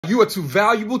You are too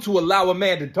valuable to allow a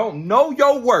man that don't know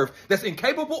your worth, that's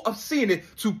incapable of seeing it,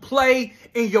 to play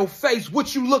in your face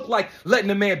what you look like, letting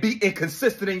a man be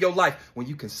inconsistent in your life when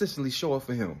you consistently show up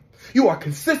for him. You are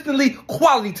consistently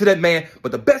quality to that man,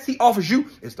 but the best he offers you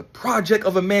is the project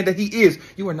of a man that he is.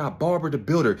 You are not Barber the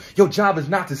Builder. Your job is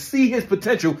not to see his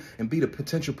potential and be the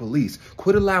potential police.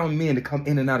 Quit allowing men to come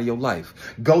in and out of your life,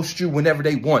 ghost you whenever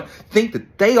they want, think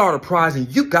that they are the prize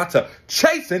and you got to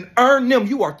chase and earn them.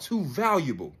 You are too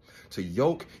valuable to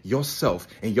yoke yourself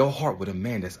and your heart with a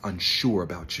man that's unsure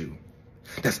about you,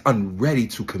 that's unready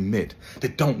to commit,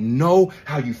 that don't know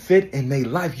how you fit in their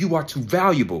life. You are too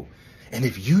valuable. And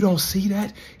if you don't see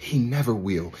that, he never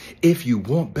will. If you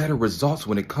want better results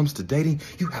when it comes to dating,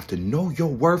 you have to know your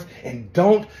worth and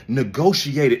don't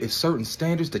negotiate it. It's certain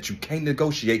standards that you can't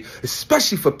negotiate,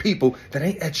 especially for people that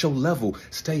ain't at your level.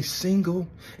 Stay single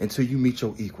until you meet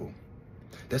your equal.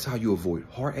 That's how you avoid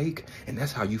heartache, and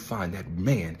that's how you find that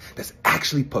man that's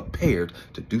actually prepared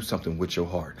to do something with your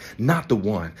heart, not the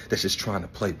one that's just trying to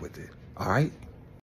play with it. All right?